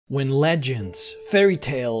When legends, fairy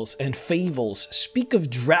tales, and fables speak of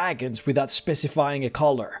dragons without specifying a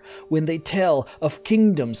color, when they tell of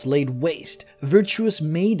kingdoms laid waste, virtuous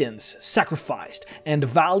maidens sacrificed, and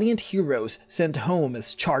valiant heroes sent home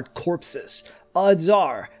as charred corpses, odds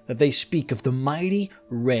are that they speak of the mighty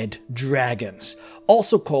red dragons,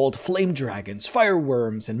 also called flame dragons,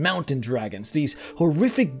 fireworms, and mountain dragons. These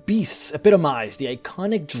horrific beasts epitomize the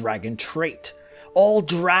iconic dragon trait. All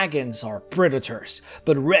dragons are predators,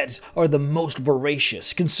 but reds are the most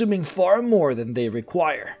voracious, consuming far more than they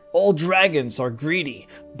require. All dragons are greedy,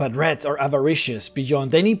 but reds are avaricious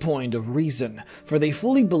beyond any point of reason, for they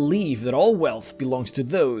fully believe that all wealth belongs to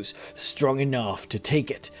those strong enough to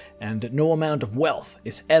take it, and no amount of wealth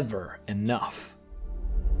is ever enough.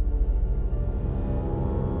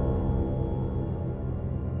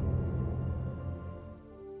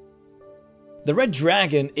 The red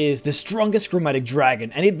dragon is the strongest chromatic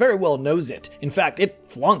dragon, and it very well knows it. In fact, it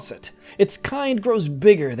flaunts it. Its kind grows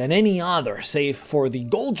bigger than any other, save for the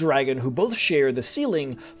gold dragon, who both share the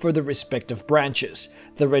ceiling for the respective branches.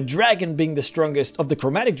 The red dragon being the strongest of the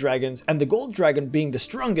chromatic dragons, and the gold dragon being the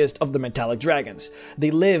strongest of the metallic dragons.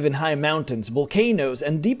 They live in high mountains, volcanoes,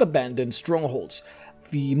 and deep abandoned strongholds.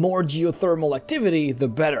 The more geothermal activity, the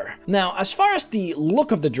better. Now, as far as the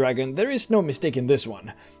look of the dragon, there is no mistake in this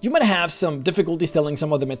one. You might have some difficulties telling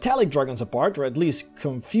some of the metallic dragons apart, or at least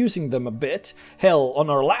confusing them a bit. Hell, on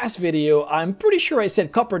our last video, I'm pretty sure I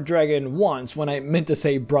said copper dragon once when I meant to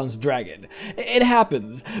say bronze dragon. It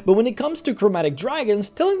happens, but when it comes to chromatic dragons,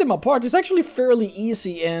 telling them apart is actually fairly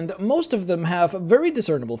easy, and most of them have very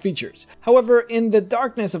discernible features. However, in the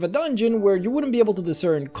darkness of a dungeon where you wouldn't be able to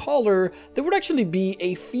discern color, there would actually be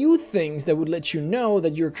a few things that would let you know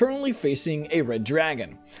that you're currently facing a red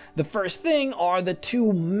dragon. The first thing are the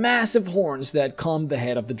two massive horns that comb the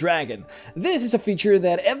head of the dragon. This is a feature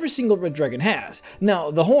that every single red dragon has. Now,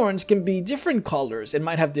 the horns can be different colors and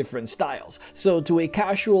might have different styles, so to a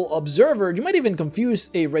casual observer, you might even confuse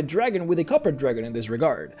a red dragon with a copper dragon in this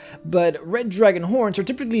regard. But red dragon horns are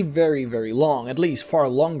typically very long, at least far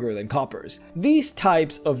longer than coppers. These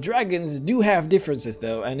types of dragons do have differences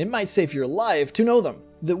though, and it might save your life to know them.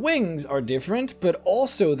 The wings are different, but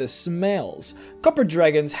also the smells. Copper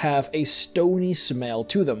dragons have a stony smell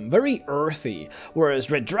to them, very earthy,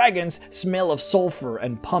 whereas red dragons smell of sulfur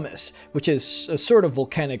and pumice, which is a sort of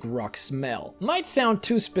volcanic rock smell. Might sound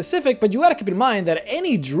too specific, but you gotta keep in mind that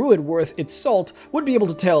any druid worth its salt would be able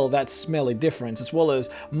to tell that smelly difference, as well as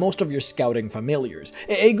most of your scouting familiars.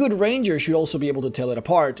 A good ranger should also be able to tell it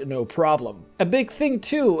apart, no problem. A big thing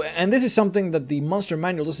too, and this is something that the monster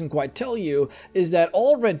manual doesn't quite tell you, is that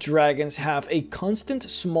all red dragons have a constant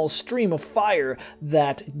small stream of fire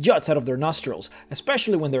that juts out of their nostrils,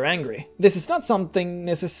 especially when they're angry. This is not something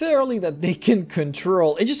necessarily that they can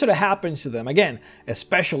control, it just sort of happens to them, again,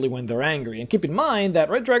 especially when they're angry. And keep in mind that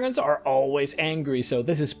red dragons are always angry, so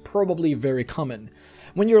this is probably very common.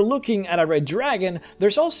 When you're looking at a red dragon,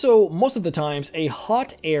 there's also, most of the times, a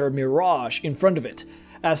hot air mirage in front of it,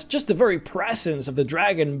 as just the very presence of the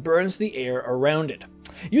dragon burns the air around it.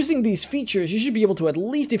 Using these features, you should be able to at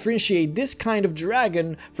least differentiate this kind of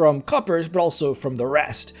dragon from coppers, but also from the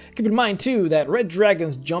rest. Keep in mind too that red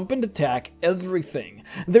dragons jump and attack everything.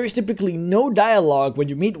 There is typically no dialogue when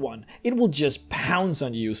you meet one, it will just pounce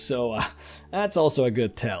on you, so that's also a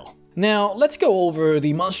good tell. Now, let's go over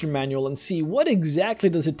the monster manual and see what exactly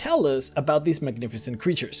does it tell us about these magnificent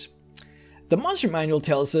creatures. The monster manual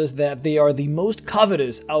tells us that they are the most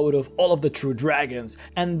covetous out of all of the true dragons,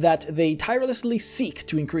 and that they tirelessly seek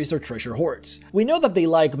to increase their treasure hoards. We know that they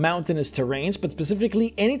like mountainous terrains, but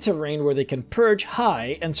specifically any terrain where they can perch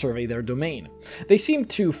high and survey their domain. They seem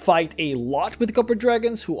to fight a lot with copper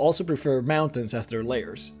dragons, who also prefer mountains as their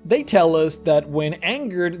lairs. They tell us that when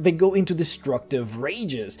angered, they go into destructive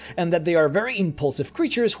rages, and that they are very impulsive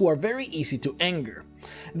creatures who are very easy to anger.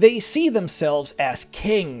 They see themselves as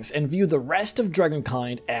kings and view the rest of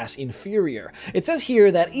dragonkind as inferior. It says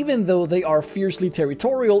here that even though they are fiercely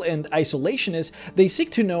territorial and isolationist, they seek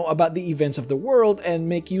to know about the events of the world and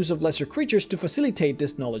make use of lesser creatures to facilitate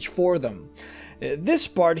this knowledge for them. This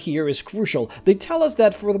part here is crucial. They tell us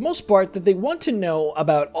that for the most part that they want to know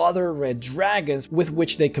about other red dragons with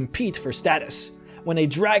which they compete for status. When a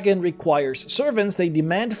dragon requires servants, they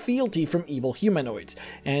demand fealty from evil humanoids,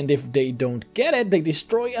 and if they don't get it, they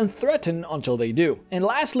destroy and threaten until they do. And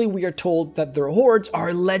lastly, we are told that their hordes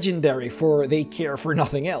are legendary, for they care for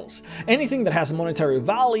nothing else. Anything that has monetary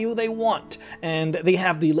value they want, and they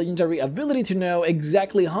have the legendary ability to know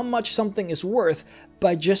exactly how much something is worth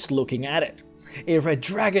by just looking at it. A red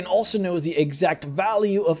dragon also knows the exact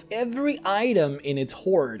value of every item in its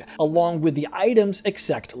hoard, along with the item's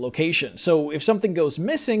exact location. So if something goes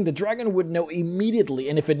missing, the dragon would know immediately,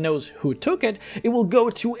 and if it knows who took it, it will go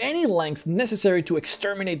to any lengths necessary to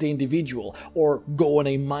exterminate the individual, or go on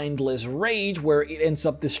a mindless rage where it ends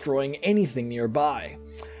up destroying anything nearby.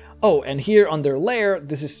 Oh, and here on their lair,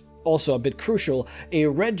 this is also a bit crucial, a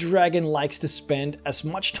red dragon likes to spend as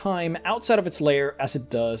much time outside of its lair as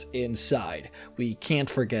it does inside. We can't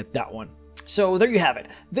forget that one. So there you have it.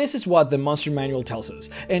 This is what the monster manual tells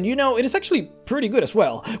us. And you know, it is actually pretty good as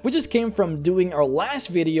well. We just came from doing our last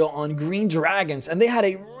video on green dragons, and they had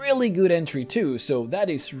a really good entry too, so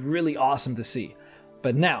that is really awesome to see.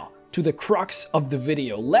 But now, to the crux of the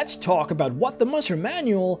video, let's talk about what the monster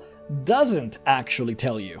manual doesn't actually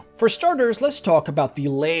tell you. For starters, let's talk about the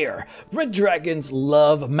lair. Red dragons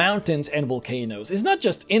love mountains and volcanoes. It's not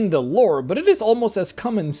just in the lore, but it is almost as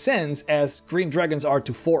common sense as green dragons are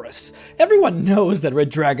to forests. Everyone knows that red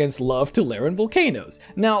dragons love to lair in volcanoes.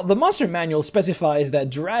 Now, the monster manual specifies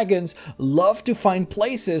that dragons love to find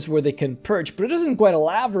places where they can perch, but it doesn't quite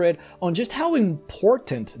elaborate on just how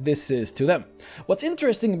important this is to them. What's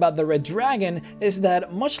interesting about the red dragon is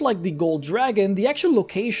that, much like the gold dragon, the actual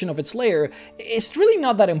location of its lair is really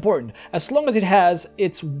not that important, as long as it has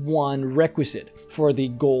its one requisite. For the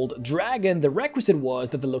gold dragon, the requisite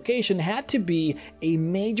was that the location had to be a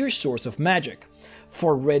major source of magic.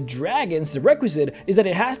 For red dragons, the requisite is that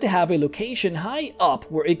it has to have a location high up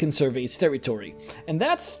where it can survey its territory. And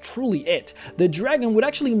that's truly it. The dragon would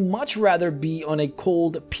actually much rather be on a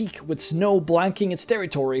cold peak with snow blanking its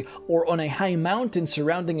territory, or on a high mountain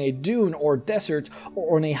surrounding a dune or desert,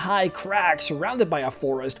 or on a high crag surrounded by a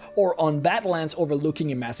forest, or on badlands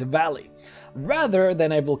overlooking a massive valley, rather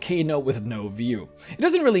than a volcano with no view. It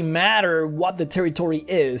doesn't really matter what the territory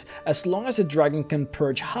is, as long as the dragon can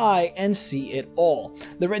perch high and see it all.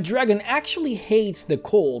 The red dragon actually hates the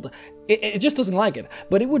cold. It just doesn't like it,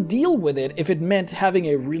 but it would deal with it if it meant having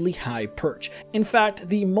a really high perch. In fact,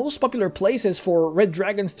 the most popular places for red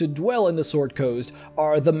dragons to dwell in the Sword Coast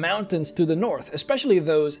are the mountains to the north, especially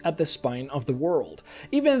those at the spine of the world.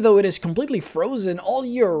 Even though it is completely frozen all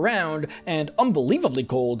year round and unbelievably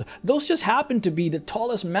cold, those just happen to be the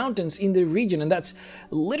tallest mountains in the region, and that's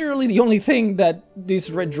literally the only thing that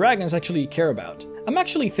these red dragons actually care about. I'm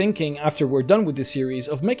actually thinking, after we're done with this series,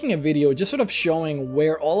 of making a video just sort of showing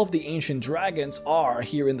where all of the ancient dragons are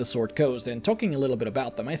here in the Sword Coast and talking a little bit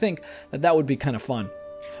about them. I think that would be kind of fun.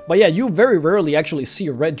 But yeah, you very rarely actually see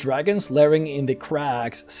red dragons lairing in the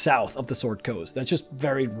crags south of the Sword Coast. That's just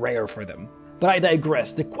very rare for them. But I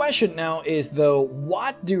digress. The question now is, though,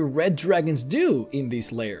 what do red dragons do in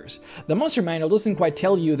these lairs? The monster manual doesn't quite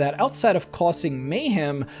tell you that outside of causing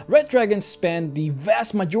mayhem, red dragons spend the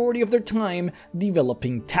vast majority of their time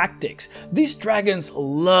developing tactics. These dragons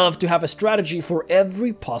love to have a strategy for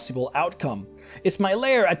every possible outcome. Is my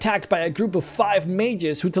lair attacked by a group of 5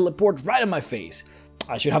 mages who teleport right in my face?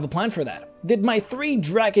 I should have a plan for that. Did my 3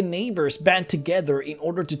 dragon neighbors band together in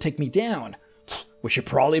order to take me down? We should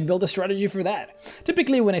probably build a strategy for that.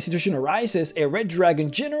 Typically, when a situation arises, a red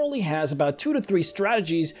dragon generally has about 2 to 3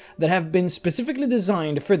 strategies that have been specifically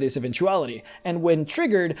designed for this eventuality, and when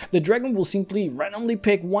triggered, the dragon will simply randomly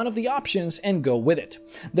pick one of the options and go with it.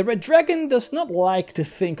 The red dragon does not like to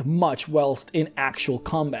think much whilst in actual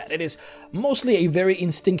combat. It is mostly a very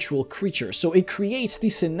instinctual creature, so it creates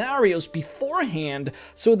these scenarios beforehand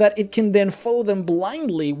so that it can then follow them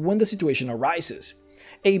blindly when the situation arises.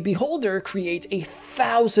 A beholder creates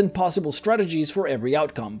 1,000 possible strategies for every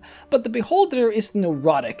outcome, but the beholder is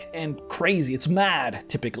neurotic and crazy, it's mad,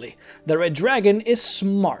 typically. The red dragon is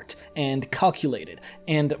smart and calculated,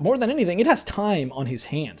 and more than anything, it has time on his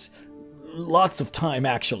hands. Lots of time,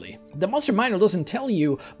 actually. The monster manual doesn't tell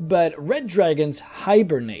you, but red dragons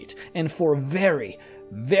hibernate, and for very,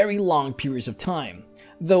 very long periods of time.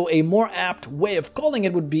 Though a more apt way of calling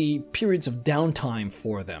it would be periods of downtime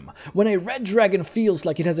for them. When a red dragon feels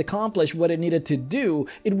like it has accomplished what it needed to do,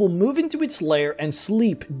 it will move into its lair and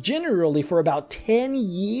sleep generally for about 10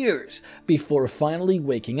 years before finally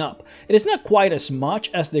waking up. It is not quite as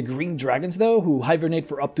much as the green dragons though, who hibernate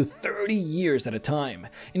for up to 30 years at a time.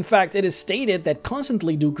 In fact, it is stated that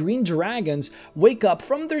constantly do green dragons wake up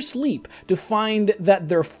from their sleep to find that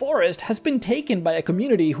their forest has been taken by a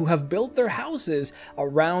community who have built their houses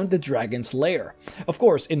around the dragon's lair, of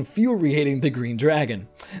course infuriating the green dragon.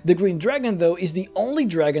 The green dragon though is the only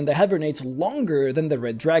dragon that hibernates longer than the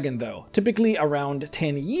red dragon though. Typically around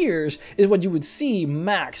 10 years is what you would see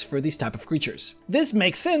max for these type of creatures. This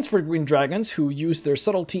makes sense for green dragons who use their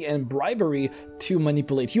subtlety and bribery to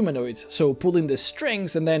manipulate humanoids, dragons, so pulling the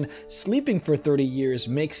strings and then sleeping for 30 years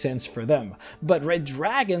makes sense for them. But red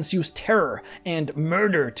dragons use terror and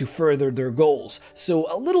murder to further their goals, so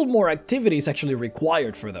a little more activity is actually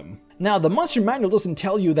required for them. Now, the monster manual doesn't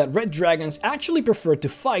tell you that red dragons actually prefer to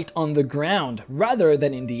fight on the ground rather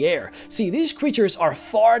than in the air. See, these creatures are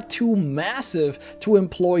far too massive to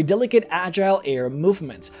employ delicate, agile air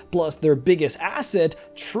movements, plus their biggest asset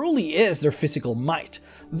truly is their physical might.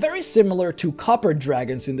 Very similar to copper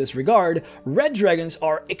dragons in this regard, red dragons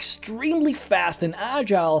are extremely fast and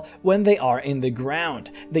agile when they are in the ground.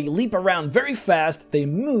 They leap around very fast, they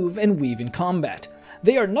move and weave in combat.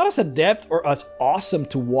 They are not as adept or as awesome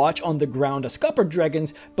to watch on the ground as copper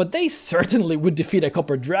dragons, but they certainly would defeat a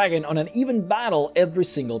copper dragon on an even battle every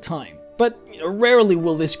single time. But rarely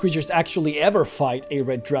will these creatures actually ever fight a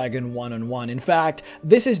red dragon one-on-one. In fact,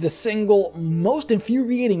 this is the single most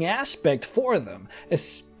infuriating aspect for them,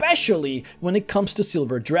 especially when it comes to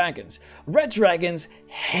silver dragons. Red dragons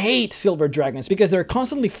hate silver dragons because they're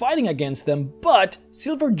constantly fighting against them, but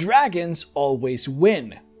silver dragons always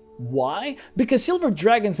win. Why? Because silver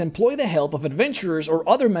dragons employ the help of adventurers or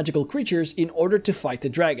other magical creatures in order to fight the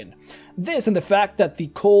dragon. This and the fact that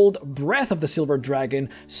the cold breath of the silver dragon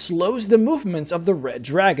slows the movements of the red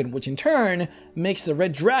dragon, which in turn makes the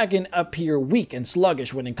red dragon appear weak and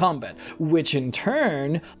sluggish when in combat, which in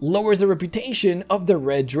turn lowers the reputation of the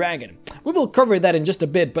red dragon. We will cover that in just a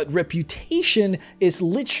bit, but reputation is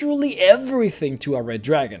literally everything to a red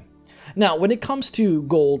dragon. Now, when it comes to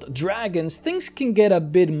gold dragons, things can get a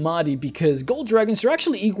bit muddy because gold dragons are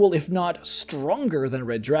actually equal if not stronger than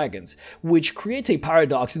red dragons, which creates a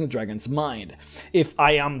paradox in the dragon's mind. If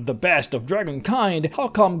I am the best of dragonkind, how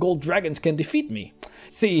come gold dragons can defeat me?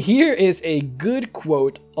 See, here is a good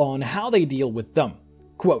quote on how they deal with them.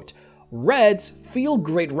 Quote, "Reds feel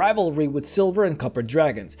great rivalry with silver and copper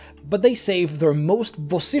dragons, but they save their most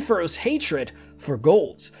vociferous hatred for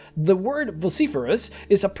golds. The word vociferous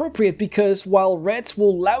is appropriate because while reds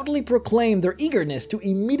will loudly proclaim their eagerness to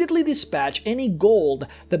immediately dispatch any gold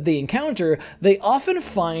that they encounter, they often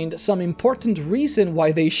find some important reason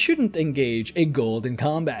why they shouldn't engage a gold in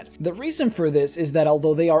combat. The reason for this is that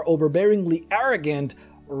although they are overbearingly arrogant,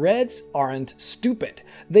 reds aren't stupid.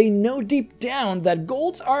 They know deep down that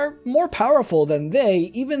golds are more powerful than they,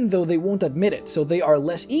 even though they won't admit it, so they are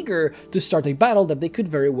less eager to start a battle that they could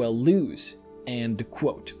very well lose." End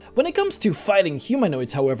quote. When it comes to fighting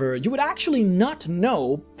humanoids, however, you would actually not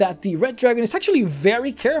know that the red dragon is actually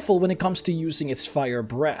very careful when it comes to using its fire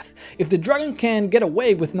breath. If the dragon can get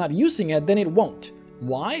away with not using it, then it won't.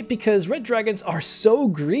 Why? Because red dragons are so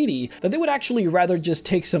greedy that they would actually rather just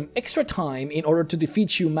take some extra time in order to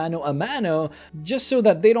defeat you mano a mano, just so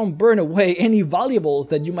that they don't burn away any valuables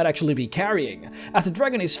that you might actually be carrying. As the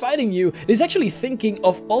dragon is fighting you, it is actually thinking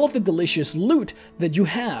of all of the delicious loot that you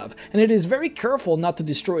have, and it is very careful not to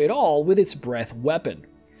destroy it all with its breath weapon.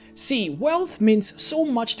 See, wealth means so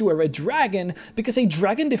much to a red dragon because a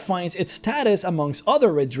dragon defines its status amongst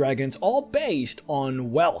other red dragons, all based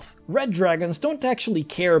on wealth. Red dragons don't actually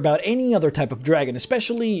care about any other type of dragon,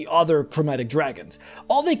 especially other chromatic dragons.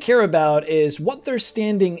 All they care about is what their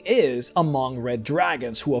standing is among red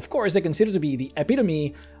dragons, who of course they consider to be the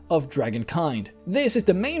epitome of dragonkind. This is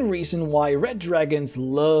the main reason why red dragons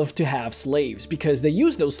love to have slaves, because they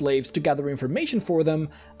use those slaves to gather information for them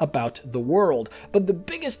about the world. But the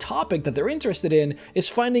biggest topic that they're interested in is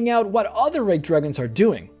finding out what other red dragons are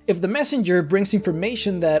doing. If the messenger brings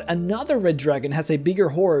information that another red dragon has a bigger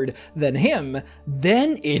horde than him,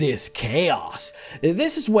 then it is chaos.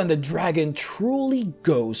 This is when the dragon truly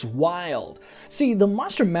goes wild. See, the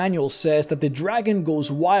monster manual says that the dragon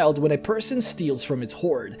goes wild when a person steals from its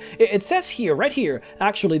horde. It says here, right here,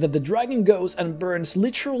 actually, that the dragon goes and burns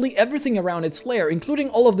literally everything around its lair, including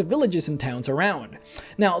all of the villages and towns around.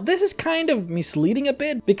 Now, this is kind of misleading a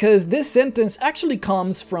bit, because this sentence actually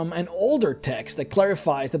comes from an older text that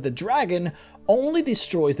clarifies that the dragon only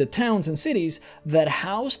destroys the towns and cities that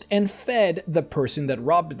housed and fed the person that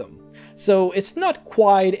robbed them. So it's not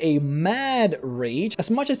quite a mad rage as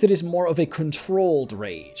much as it is more of a controlled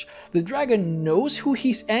rage. The dragon knows who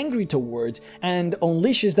he's angry towards and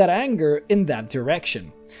unleashes that anger in that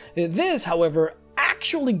direction. This, however,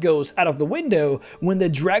 actually goes out of the window when the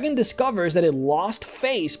dragon discovers that it lost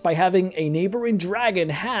face by having a neighboring dragon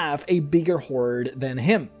have a bigger horde than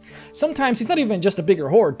him. Sometimes it's not even just a bigger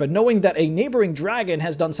horde, but knowing that a neighboring dragon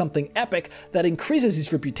has done something epic that increases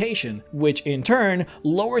his reputation, which in turn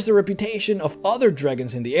lowers the reputation of other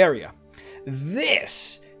dragons in the area.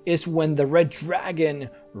 This is when the red dragon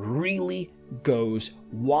really goes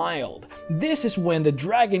wild. This is when the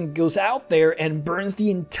dragon goes out there and burns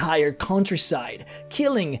the entire countryside,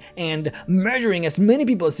 killing and murdering as many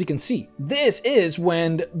people as you can see. This is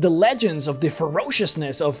when the legends of the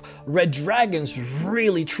ferociousness of red dragons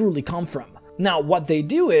really truly come from. Now, what they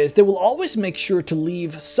do is they will always make sure to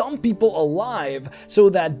leave some people alive so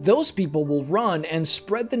that those people will run and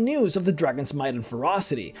spread the news of the dragon's might and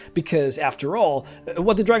ferocity. Because after all,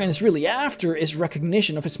 what the dragon is really after is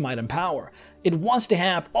recognition of its might and power. It wants to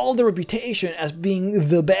have all the reputation as being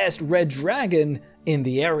the best red dragon in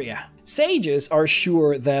the area. Sages are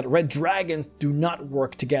sure that red dragons do not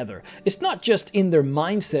work together. It's not just in their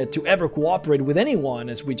mindset to ever cooperate with anyone,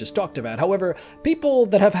 as we just talked about. However, people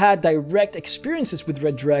that have had direct experiences with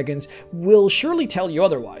red dragons will surely tell you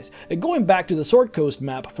otherwise. Going back to the Sword Coast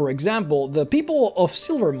map, for example, the people of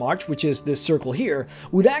Silvermarch, which is this circle here,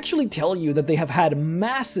 would actually tell you that they have had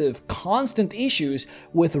massive, constant issues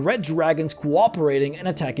with red dragons cooperating and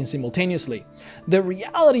attacking simultaneously. The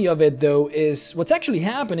reality of it, though, is what's actually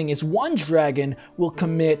happening is one dragon will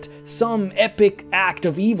commit some epic act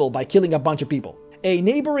of evil by killing a bunch of people. A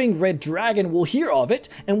neighboring red dragon will hear of it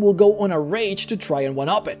and will go on a rage to try and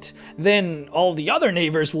one-up it. Then all the other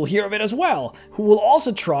neighbors will hear of it as well, who will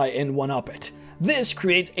also try and one-up it. This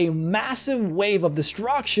creates a massive wave of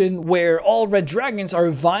destruction where all red dragons are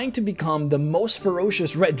vying to become the most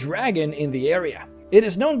ferocious red dragon in the area. It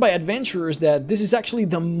is known by adventurers that this is actually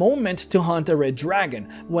the moment to hunt a red dragon,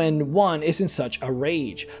 when one is in such a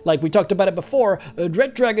rage. Like we talked about it before,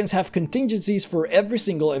 red dragons have contingencies for every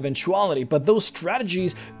single eventuality, but those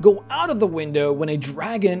strategies go out of the window when a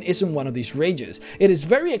dragon is in one of these rages. It is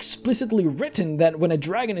very explicitly written that when a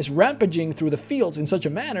dragon is rampaging through the fields in such a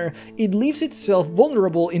manner, it leaves itself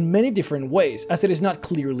vulnerable in many different ways, as it is not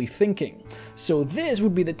clearly thinking. So this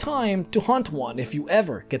would be the time to hunt one if you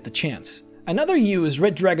ever get the chance. Another use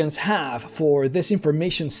red dragons have for this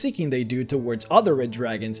information seeking they do towards other red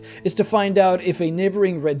dragons is to find out if a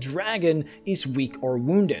neighboring red dragon is weak or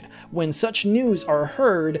wounded. When such news are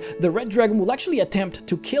heard, the red dragon will actually attempt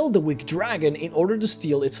to kill the weak dragon in order to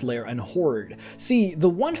steal its lair and hoard. See, the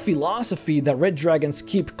one philosophy that red dragons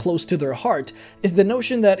keep close to their heart is the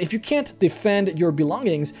notion that if you can't defend your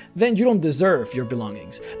belongings, then you don't deserve your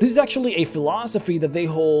belongings. This is actually a philosophy that they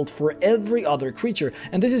hold for every other creature,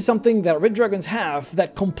 and this is something that red dragons have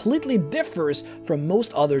that completely differs from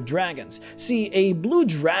most other dragons. See, a blue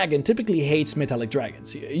dragon typically hates metallic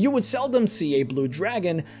dragons. You would seldom see a blue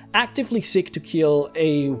dragon actively seek to kill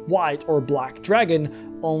a white or black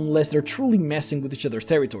dragon unless they're truly messing with each other's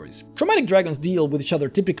territories. Chromatic dragons deal with each other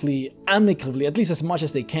typically amicably, at least as much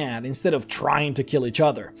as they can, instead of trying to kill each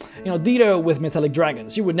other. Ditto with metallic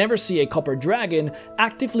dragons. You would never see a copper dragon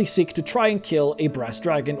actively seek to try and kill a brass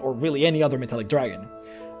dragon or really any other metallic dragon.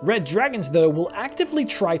 Red dragons, though, will actively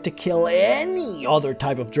try to kill any other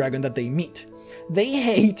type of dragon that they meet. They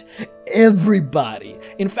hate everybody.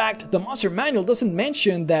 In fact, the monster manual doesn't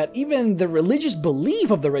mention that even the religious belief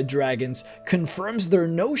of the red dragons confirms their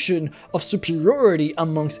notion of superiority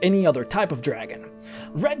amongst any other type of dragon.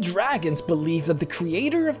 Red dragons believe that the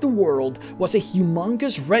creator of the world was a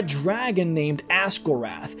humongous red dragon named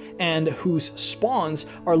Asgorath, and whose spawns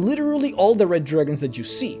are literally all the red dragons that you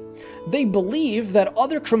see. They believe that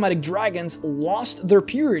other chromatic dragons lost their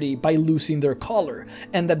purity by losing their color,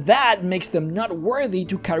 and that makes them not worthy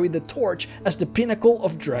to carry the torch as the pinnacle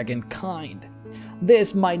of dragon kind.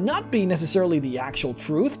 This might not be necessarily the actual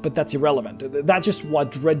truth, but that's irrelevant. That's just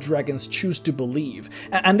what red dragons choose to believe,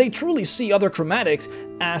 and they truly see other chromatics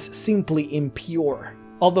as simply impure.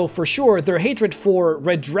 Although for sure, their hatred for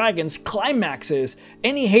red dragons climaxes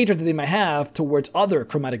any hatred that they might have towards other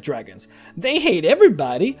chromatic dragons. They hate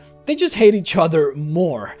everybody, they just hate each other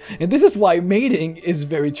more. And this is why mating is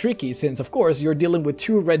very tricky, since of course you're dealing with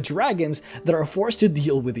two red dragons that are forced to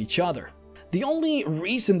deal with each other. The only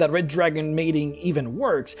reason that red dragon mating even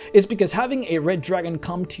works is because having a red dragon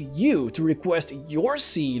come to you to request your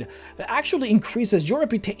seed actually increases your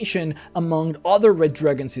reputation among other red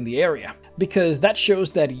dragons in the area, because that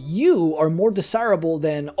shows that you are more desirable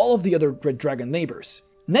than all of the other red dragon neighbors.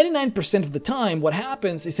 99% of the time, what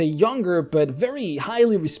happens is a younger but very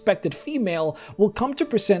highly respected female will come to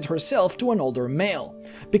present herself to an older male.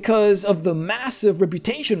 Because of the massive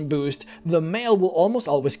reputation boost, the male will almost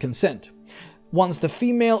always consent. Once the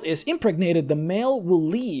female is impregnated, the male will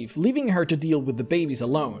leave, leaving her to deal with the babies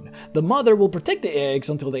alone. The mother will protect the eggs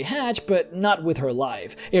until they hatch, but not with her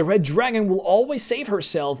life. A red dragon will always save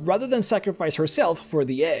herself rather than sacrifice herself for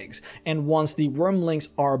the eggs. And once the wormlings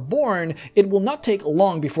are born, it will not take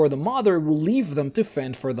long before the mother will leave them to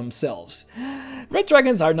fend for themselves. Red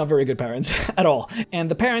dragons are not very good parents at all,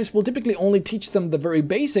 and the parents will typically only teach them the very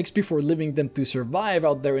basics before leaving them to survive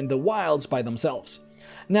out there in the wilds by themselves.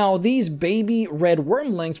 Now, these baby red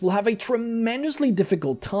wormlings will have a tremendously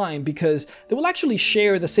difficult time because they will actually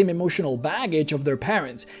share the same emotional baggage of their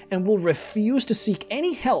parents and will refuse to seek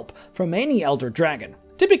any help from any elder dragon.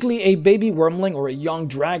 Typically, a baby wormling or a young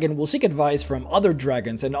dragon will seek advice from other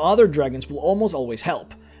dragons, and other dragons will almost always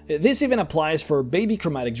help. This even applies for baby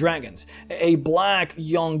chromatic dragons. A black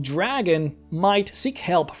young dragon might seek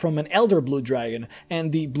help from an elder blue dragon,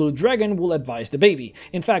 and the blue dragon will advise the baby.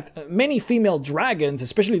 In fact, many female dragons,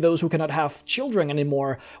 especially those who cannot have children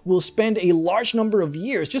anymore, will spend a large number of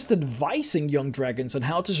years just advising young dragons on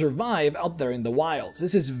how to survive out there in the wilds.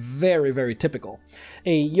 This is very, very typical.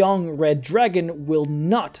 A young red dragon will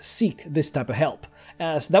not seek this type of help,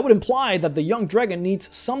 as that would imply that the young dragon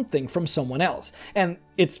needs something from someone else, and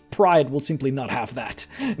its pride will simply not have that.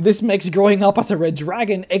 This makes growing up as a red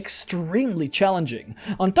dragon extremely challenging.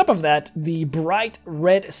 On top of that, the bright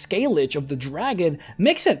red scalage of the dragon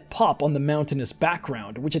makes it pop on the mountainous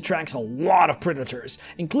background, which attracts a lot of predators,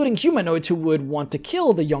 including humanoids who would want to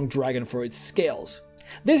kill the young dragon for its scales.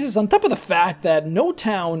 This is on top of the fact that no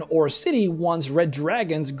town or city wants red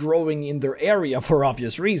dragons growing in their area for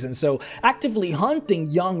obvious reasons, so actively hunting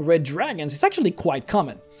young red dragons is actually quite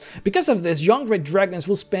common. Because of this, young red dragons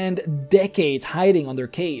will spend decades hiding on their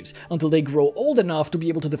caves until they grow old enough to be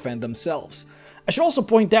able to defend themselves. I should also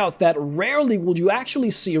point out that rarely will you actually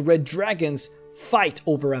see red dragons fight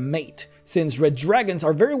over a mate, since red dragons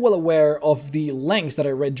are very well aware of the lengths that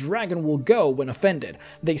a red dragon will go when offended.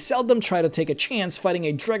 They seldom try to take a chance fighting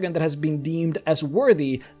a dragon that has been deemed as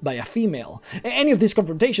worthy by a female. Any of these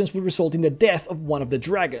confrontations will result in the death of one of the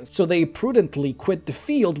dragons, so they prudently quit the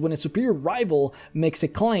field when a superior rival makes a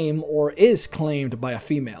claim or is claimed by a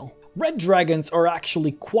female. Red dragons are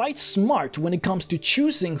actually quite smart when it comes to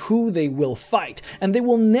choosing who they will fight, and they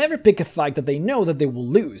will never pick a fight that they know that they will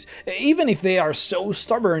lose, even if they are so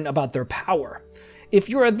stubborn about their power. If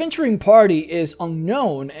your adventuring party is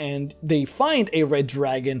unknown and they find a red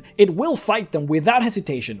dragon, it will fight them without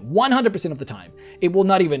hesitation, 100% of the time. It will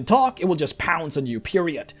not even talk, it will just pounce on you,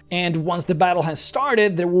 period. And once the battle has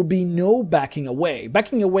started, there will be no backing away.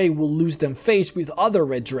 Backing away will lose them face with other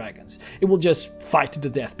red dragons. It will just fight to the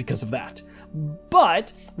death because of that.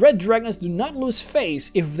 But red dragons do not lose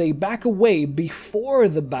face if they back away before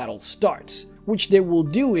the battle starts, which they will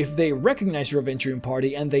do if they recognize your adventuring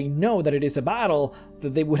party and they know that it is a battle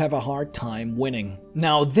that they would have a hard time winning.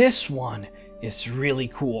 Now this one is really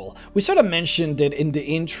cool. We sort of mentioned it in the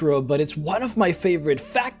intro, but it's one of my favorite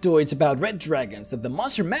factoids about red dragons that the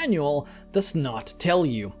monster manual does not tell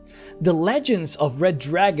you. The legends of red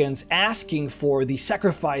dragons asking for the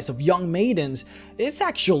sacrifice of young maidens is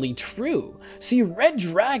actually true. See, red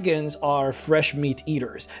dragons are fresh meat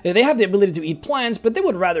eaters. They have the ability to eat plants, but they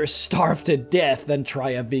would rather starve to death than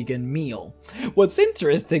try a vegan meal. What's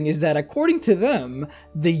interesting is that according to them,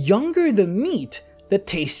 the younger the meat, the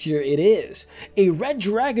tastier it is. A red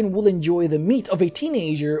dragon will enjoy the meat of a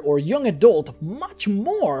teenager or young adult much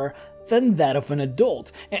more than that of an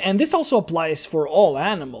adult. And this also applies for all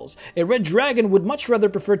animals. A red dragon would much rather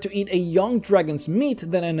prefer to eat a young dragon's meat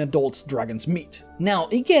than an adult dragon's meat. Now,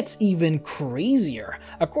 it gets even crazier.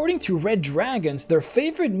 According to red dragons, their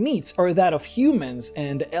favorite meats are that of humans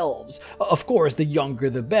and elves. Of course, the younger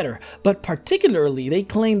the better, but particularly they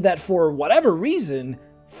claim that for whatever reason,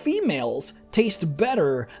 females taste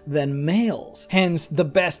better than males. Hence, the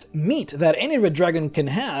best meat that any red dragon can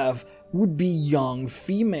have would be young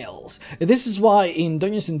females. This is why in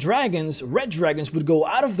Dungeons & Dragons, red dragons would go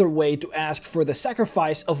out of their way to ask for the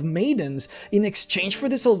sacrifice of maidens in exchange for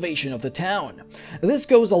the salvation of the town. This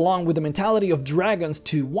goes along with the mentality of dragons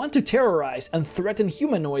to want to terrorize and threaten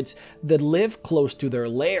humanoids that live close to their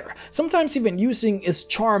lair, sometimes even using its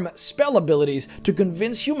charm spell abilities to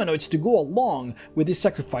convince humanoids to go along with these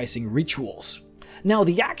sacrificing rituals. Now,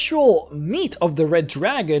 the actual meat of the red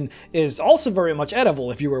dragon is also very much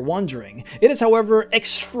edible, if you were wondering. It is, however,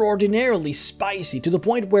 extraordinarily spicy, to the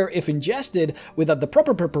point where if ingested without the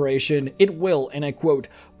proper preparation, it will, and I quote,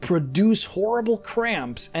 produce horrible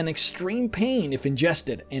cramps and extreme pain if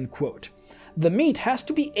ingested, end quote. The meat has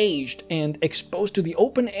to be aged and exposed to the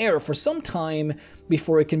open air for some time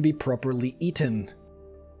before it can be properly eaten.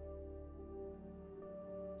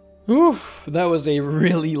 Oof, that was a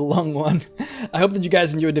really long one. I hope that you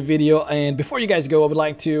guys enjoyed the video, and before you guys go, I would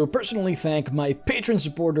like to personally thank my Patreon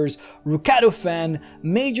supporters, Rukato Fan,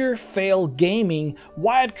 Major Fail Gaming,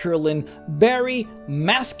 Wyatt Curlin, Barry,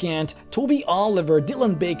 Maskant, Toby Oliver,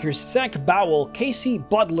 Dylan Baker, Zach Bowell, Casey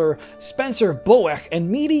Butler, Spencer Boeck, and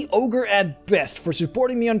Meaty Ogre at Best for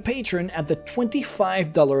supporting me on Patreon at the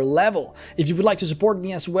 $25 level. If you would like to support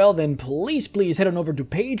me as well, then please head on over to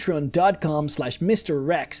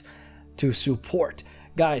patreon.com/MrRhexx to support.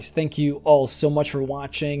 Guys, thank you all so much for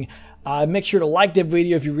watching. Make sure to like the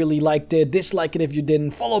video if you really liked it, dislike it if you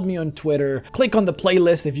didn't, follow me on Twitter, click on the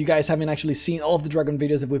playlist if you guys haven't actually seen all of the dragon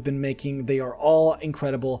videos that we've been making. They are all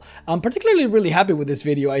incredible. I'm particularly really happy with this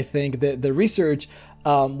video. I think that the research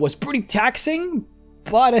was pretty taxing,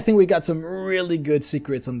 but I think we got some really good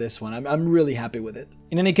secrets on this one. I'm really happy with it.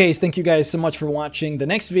 In any case, thank you guys so much for watching. The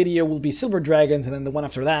next video will be Silver Dragons, and then the one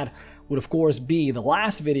after that would of course be the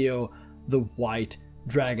last video, the White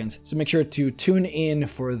Dragons. So make sure to tune in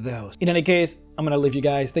for those. In any case, I'm gonna leave you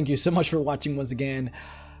guys. Thank you so much for watching once again.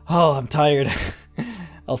 Oh, I'm tired.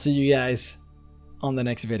 I'll see you guys on the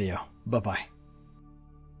next video. Bye-bye.